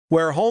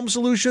Where home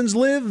solutions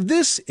live,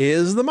 this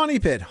is the Money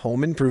Pit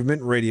Home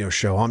Improvement Radio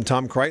Show. I'm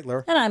Tom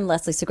Kreitler. And I'm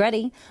Leslie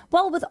Segretti.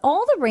 Well, with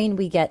all the rain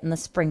we get in the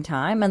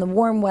springtime and the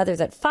warm weather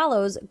that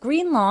follows,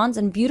 green lawns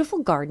and beautiful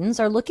gardens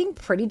are looking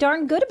pretty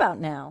darn good about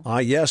now.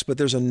 Yes, but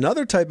there's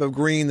another type of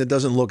green that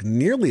doesn't look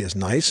nearly as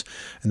nice,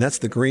 and that's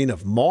the green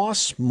of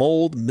moss,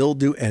 mold,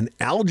 mildew, and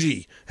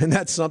algae. And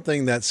that's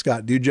something that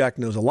Scott Dujak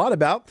knows a lot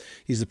about.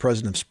 He's the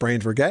president of Spray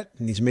and Forget,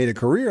 and he's made a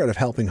career out of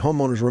helping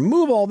homeowners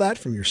remove all that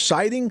from your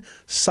siding,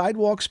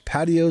 sidewalks,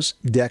 patios,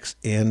 decks,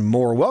 and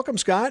more. Welcome,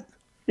 Scott.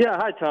 Yeah,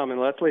 hi, Tom and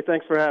Leslie.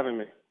 Thanks for having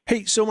me.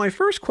 Hey, so my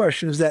first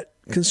question is that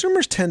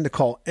consumers tend to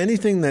call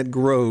anything that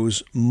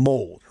grows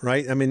mold,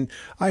 right? I mean,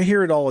 I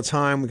hear it all the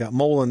time. We got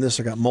mold on this,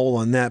 I got mold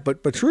on that.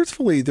 But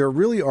truthfully, there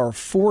really are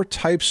 4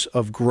 types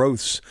of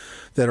growths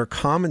that are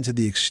common to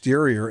the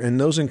exterior, and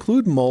those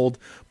include mold,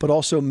 but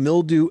also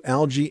mildew,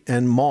 algae,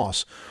 and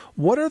moss.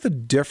 What are the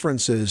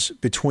differences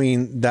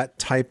between that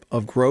type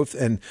of growth,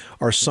 and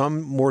are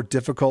some more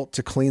difficult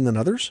to clean than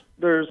others?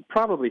 There's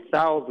probably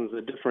thousands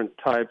of different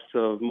types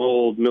of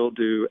mold,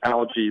 mildew,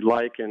 algae,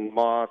 lichen,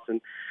 moss,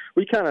 and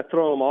we kind of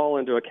throw them all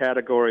into a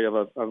category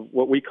of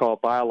what we call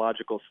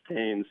biological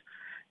stains.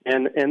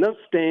 And those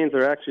stains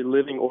are actually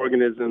living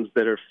organisms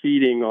that are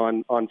feeding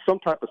on some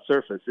type of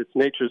surface. It's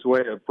nature's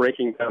way of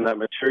breaking down that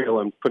material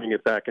and putting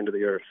it back into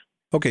the earth.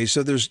 Okay,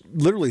 so there's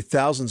literally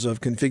thousands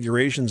of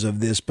configurations of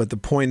this, but the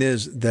point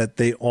is that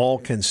they all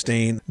can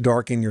stain,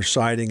 darken your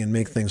siding, and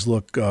make things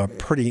look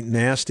pretty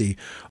nasty.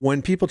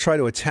 When people try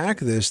to attack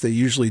this, they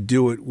usually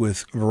do it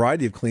with a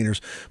variety of cleaners,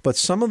 but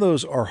some of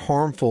those are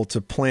harmful to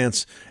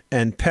plants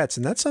and pets,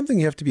 and that's something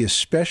you have to be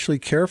especially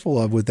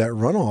careful of with that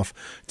runoff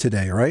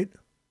today, right?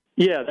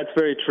 Yeah, that's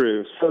very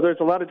true. So there's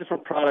a lot of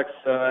different products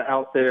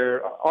out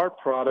there. Our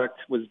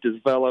product was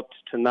developed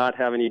to not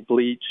have any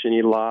bleach,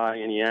 any lye,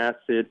 any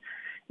acid,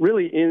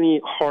 really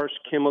any harsh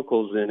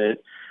chemicals in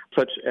it,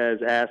 such as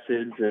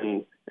acids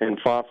and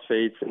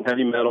phosphates and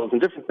heavy metals and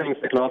different things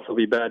that can also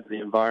be bad to the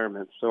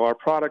environment. So our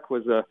product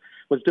was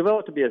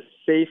developed to be a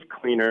safe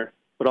cleaner,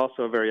 but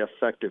also a very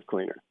effective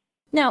cleaner.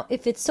 Now,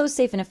 if it's so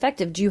safe and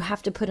effective, do you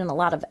have to put in a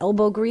lot of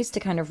elbow grease to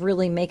kind of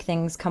really make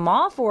things come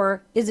off,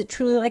 or is it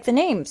truly like the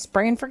name,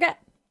 Spray and Forget?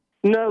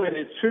 No, it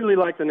is truly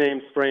like the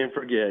name Spray and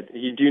Forget.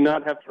 You do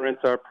not have to rinse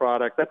our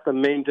product. That's the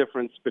main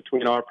difference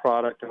between our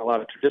product and a lot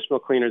of traditional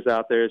cleaners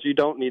out there is you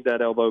don't need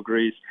that elbow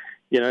grease.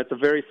 It's a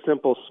very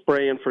simple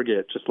spray and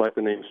forget, just like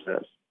the name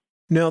says.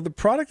 Now, the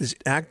product is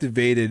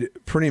activated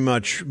pretty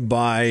much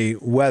by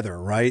weather,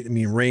 right? I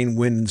mean, rain,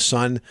 wind, and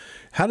sun.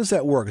 How does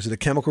that work? Is it a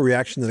chemical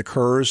reaction that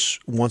occurs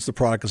once the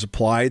product is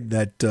applied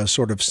that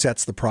sort of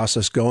sets the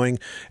process going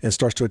and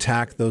starts to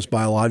attack those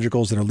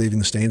biologicals that are leaving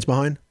the stains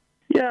behind?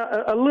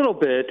 Yeah, a little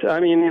bit. I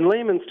mean, in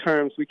layman's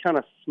terms, we kind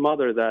of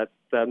smother that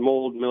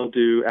mold,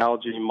 mildew,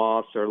 algae,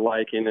 moss, or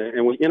lichen,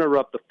 and we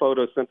interrupt the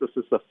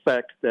photosynthesis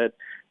effect that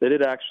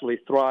it actually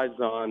thrives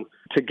on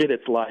to get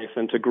its life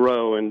and to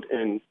grow and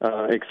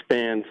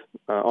expand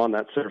on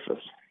that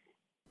surface.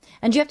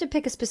 And do you have to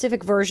pick a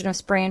specific version of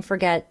Spray and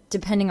Forget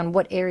depending on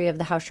what area of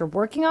the house you're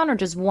working on, or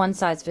just one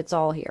size fits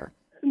all here?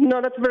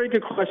 No, that's a very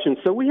good question.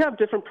 So we have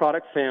different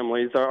product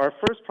families. Our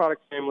first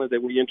product family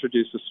that we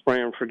introduced with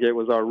Spray and Forget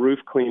was our roof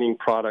cleaning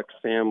product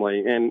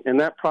family. And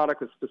that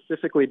product is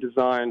specifically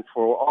designed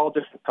for all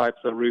different types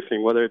of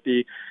roofing, whether it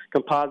be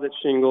composite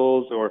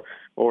shingles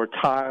or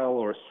tile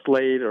or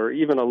slate or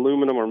even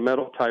aluminum or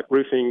metal type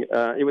roofing.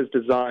 It was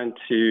designed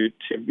to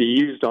be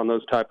used on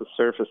those type of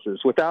surfaces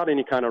without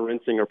any kind of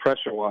rinsing or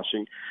pressure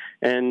washing.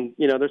 And,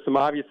 there's some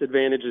obvious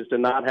advantages to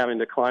not having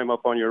to climb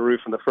up on your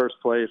roof in the first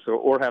place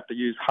or have to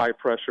use high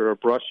pressure or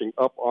brushing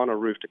up on a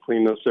roof to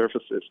clean those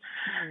surfaces.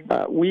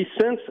 We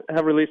since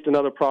have released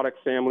another product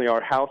family,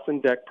 our house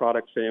and deck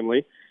product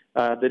family,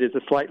 that is a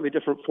slightly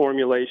different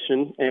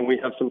formulation, and we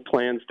have some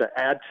plans to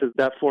add to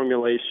that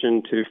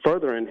formulation to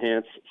further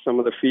enhance some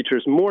of the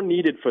features more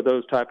needed for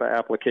those type of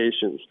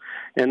applications.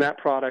 And that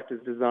product is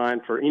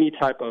designed for any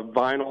type of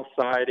vinyl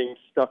siding,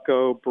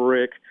 stucco,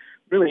 brick,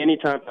 really any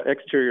type of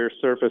exterior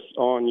surface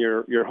on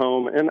your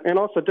home, and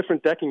also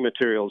different decking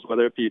materials,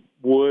 whether it be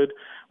wood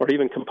or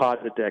even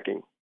composite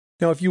decking.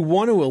 Now, if you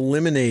want to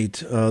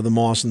eliminate the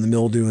moss and the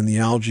mildew and the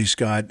algae,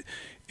 Scott,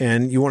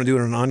 and you want to do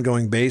it on an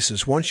ongoing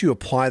basis, once you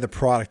apply the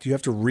product, you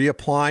have to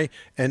reapply,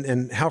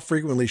 and how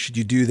frequently should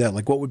you do that?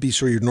 Like, what would be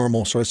sort of your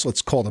normal, so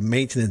let's call it a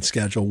maintenance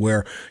schedule,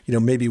 where,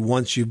 maybe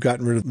once you've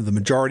gotten rid of the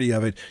majority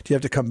of it, do you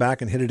have to come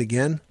back and hit it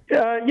again?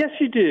 Yes,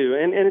 you do.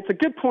 And it's a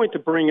good point to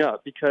bring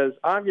up because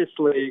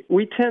obviously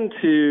we tend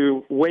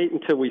to wait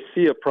until we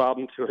see a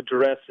problem to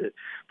address it,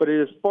 but it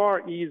is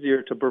far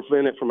easier to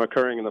prevent it from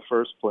occurring in the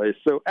first place.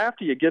 So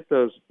after you get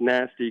those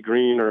nasty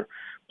green or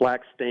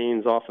black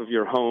stains off of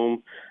your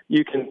home,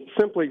 you can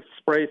simply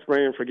spray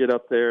and forget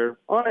up there.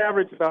 On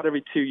average, about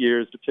every 2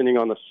 years, depending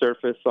on the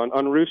surface.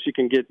 On roofs, you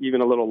can get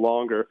even a little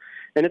longer.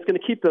 And it's going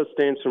to keep those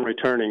stains from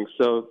returning.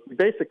 So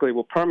basically,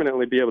 we'll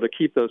permanently be able to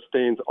keep those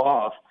stains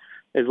off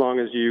as long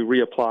as you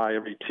reapply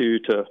every 2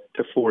 to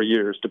 4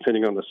 years,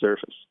 depending on the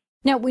surface.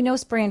 Now, we know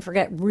Spray and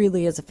Forget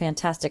really is a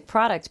fantastic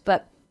product,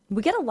 but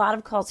We get a lot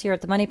of calls here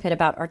at the Money Pit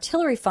about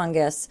artillery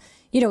fungus.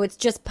 It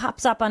just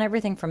pops up on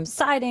everything from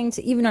siding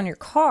to even on your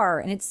car,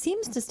 and it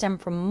seems to stem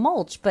from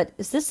mulch. But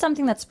is this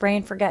something that spray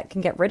and forget can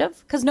get rid of?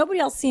 Because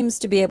nobody else seems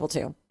to be able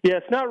to. Yeah,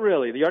 it's not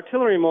really. The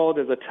artillery mold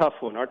is a tough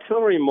one.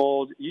 Artillery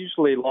mold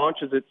usually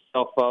launches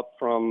itself up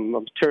from a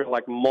material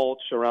like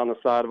mulch around the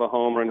side of a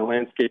home or in a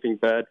landscaping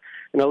bed,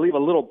 and it'll leave a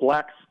little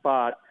black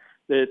spot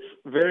that's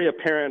very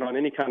apparent on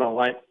any kind of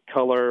light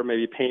color,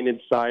 maybe painted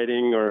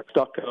siding or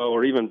stucco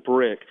or even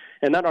brick.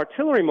 And that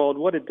artillery mold,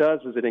 what it does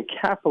is it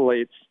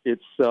encapsulates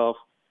itself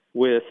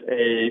with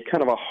a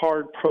kind of a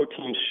hard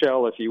protein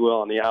shell, if you will,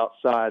 on the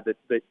outside that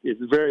is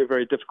very,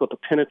 very difficult to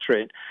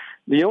penetrate.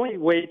 The only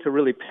way to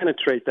really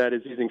penetrate that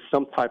is using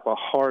some type of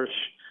harsh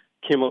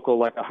chemical,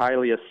 like a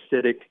highly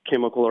acidic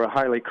chemical or a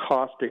highly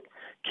caustic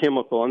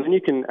chemical, and then you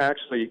can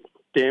actually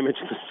damage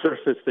the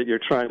surface that you're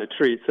trying to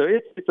treat. So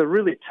it's a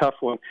really tough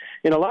one.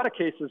 In a lot of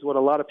cases, what a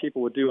lot of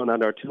people would do on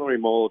that artillery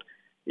mold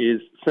is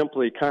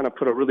simply kind of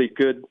put a really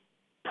good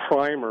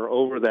primer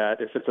over that.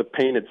 If it's a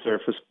painted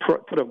surface,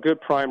 put a good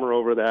primer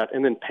over that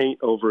and then paint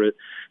over it.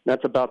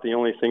 That's about the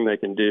only thing they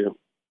can do.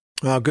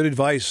 Good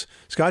advice.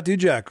 Scott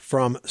Dujak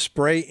from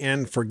Spray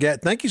and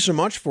Forget. Thank you so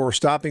much for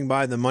stopping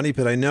by the Money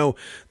Pit. I know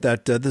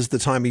that this is the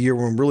time of year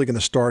when we're really going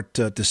to start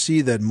to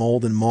see that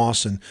mold and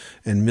moss and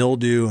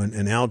mildew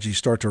and algae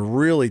start to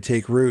really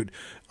take root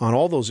on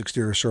all those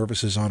exterior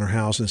surfaces on our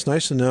house. And it's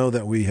nice to know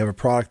that we have a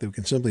product that we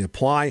can simply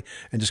apply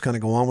and just kind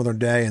of go on with our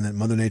day, and that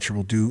Mother Nature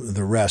will do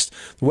the rest.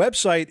 The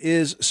website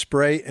is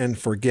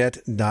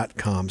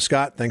sprayandforget.com.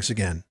 Scott, thanks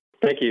again.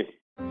 Thank you.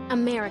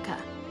 America.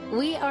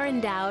 We are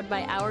endowed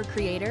by our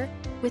Creator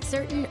with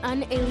certain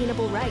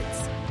unalienable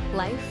rights: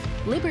 life,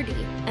 liberty,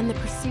 and the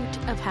pursuit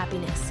of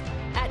happiness.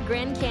 At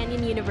Grand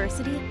Canyon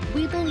University,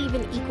 we believe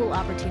in equal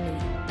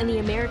opportunity, and the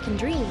American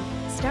dream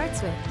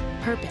starts with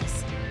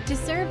purpose. To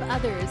serve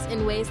others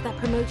in ways that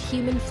promote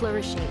human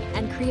flourishing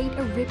and create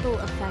a ripple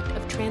effect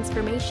of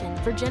transformation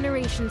for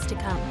generations to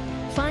come.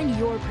 Find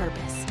your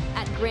purpose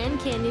at Grand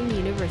Canyon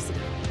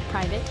University.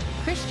 Private,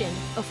 Christian,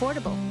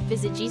 affordable.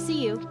 Visit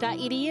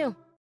gcu.edu.